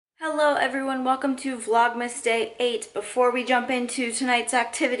Hello everyone, welcome to Vlogmas Day 8. Before we jump into tonight's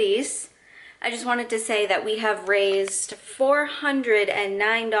activities, I just wanted to say that we have raised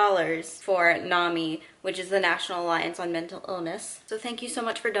 $409 for NAMI, which is the National Alliance on Mental Illness. So thank you so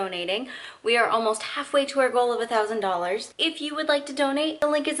much for donating. We are almost halfway to our goal of $1,000. If you would like to donate, the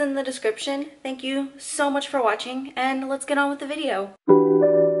link is in the description. Thank you so much for watching, and let's get on with the video.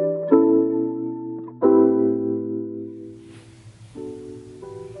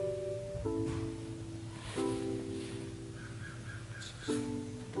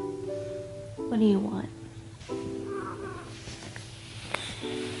 What do you want?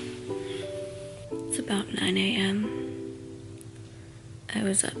 It's about 9 a.m. I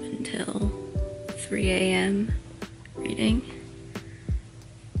was up until 3 a.m. reading.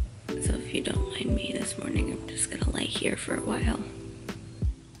 So if you don't mind me this morning, I'm just gonna lay here for a while.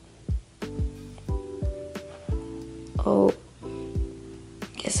 Oh,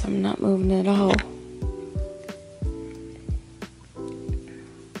 guess I'm not moving at all.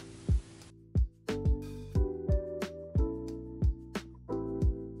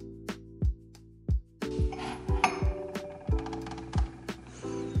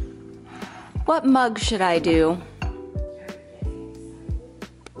 What mug should I do?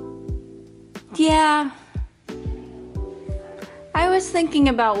 Yeah. I was thinking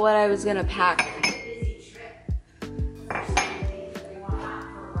about what I was gonna pack.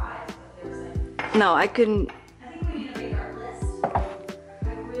 No, I couldn't. I think we need to make our list. I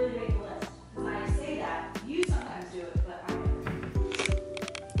really make a list. Because I say that. You sometimes do it, but I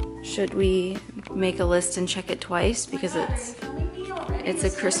never. Should we make a list and check it twice? Because it's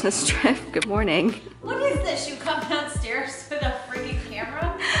a Christmas trip. Good morning. What is this? You come downstairs with a freaking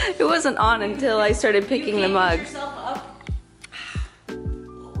camera? It wasn't on until I started picking the mug. Yourself up?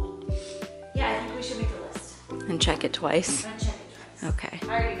 Yeah, I think we should make a list. And check it twice. And check it twice. Okay. I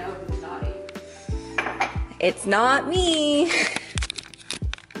already know who's naughty. It's not me.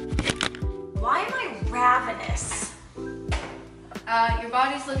 Why am I ravenous? Your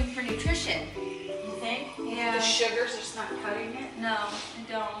body's looking for nutrition. You think? Yeah. The sugar's just not cutting it? No, I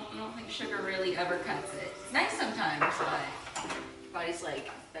don't. I don't think sugar really ever cuts it. It's nice sometimes, but your body's like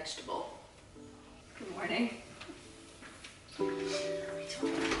vegetable. Good morning.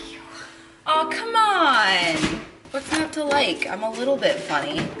 Oh, come on. What's not to like? I'm a little bit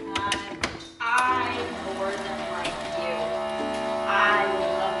funny. I more than like you. I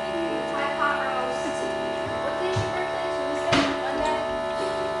love you. My hot roast. What day's your birthday? Tuesday? Monday?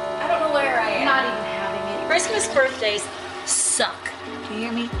 I don't know where I am. Not even having it. Christmas birthdays suck. Do you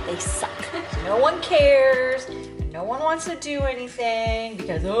hear me? They suck. No one cares. And no one wants to do anything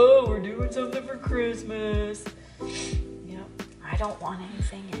because, oh, we're doing something for Christmas. You know, I don't want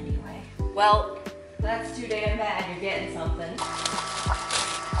anything anyway. Well, that's too damn bad. You're getting something.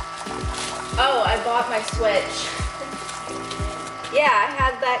 Oh, I bought my Switch. Yeah, I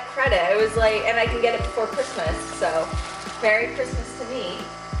had that credit. It was like, and I can get it before Christmas, so Merry Christmas to me.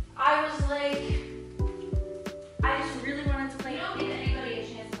 I was like, I just really wanted to play. You don't give anybody a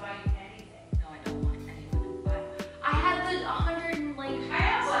chance to buy you anything. No, I don't want anyone to buy. I had the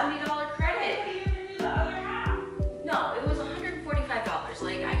 $170 credit. What are you gonna do the other half? No, it was $145.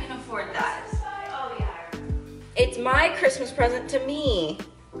 Like, I can afford that. Oh yeah. It's my Christmas present to me.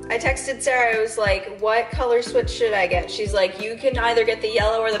 I texted Sarah, I was like, what color Switch should I get? She's like, you can either get the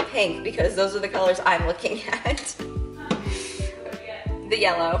yellow or the pink because those are the colors I'm looking at. The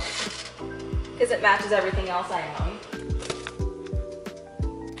yellow. Because it matches everything else I own.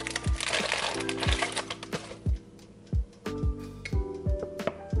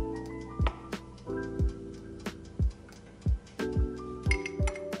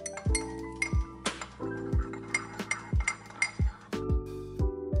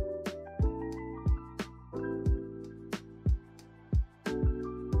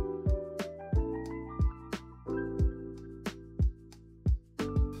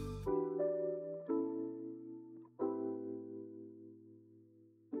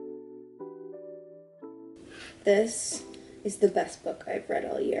 This is the best book I've read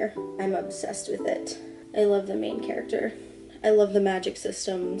all year. I'm obsessed with it. I love the main character. I love the magic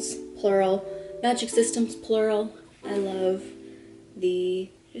systems, plural. Magic systems, plural. I love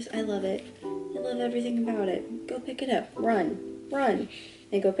I love it. I love everything about it. Go pick it up. Run,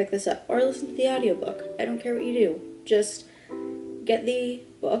 and go pick this up. Or listen to the audiobook. I don't care what you do. Just get the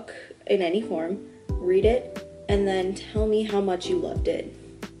book in any form, read it, and then tell me how much you loved it.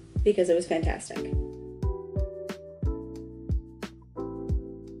 Because it was fantastic.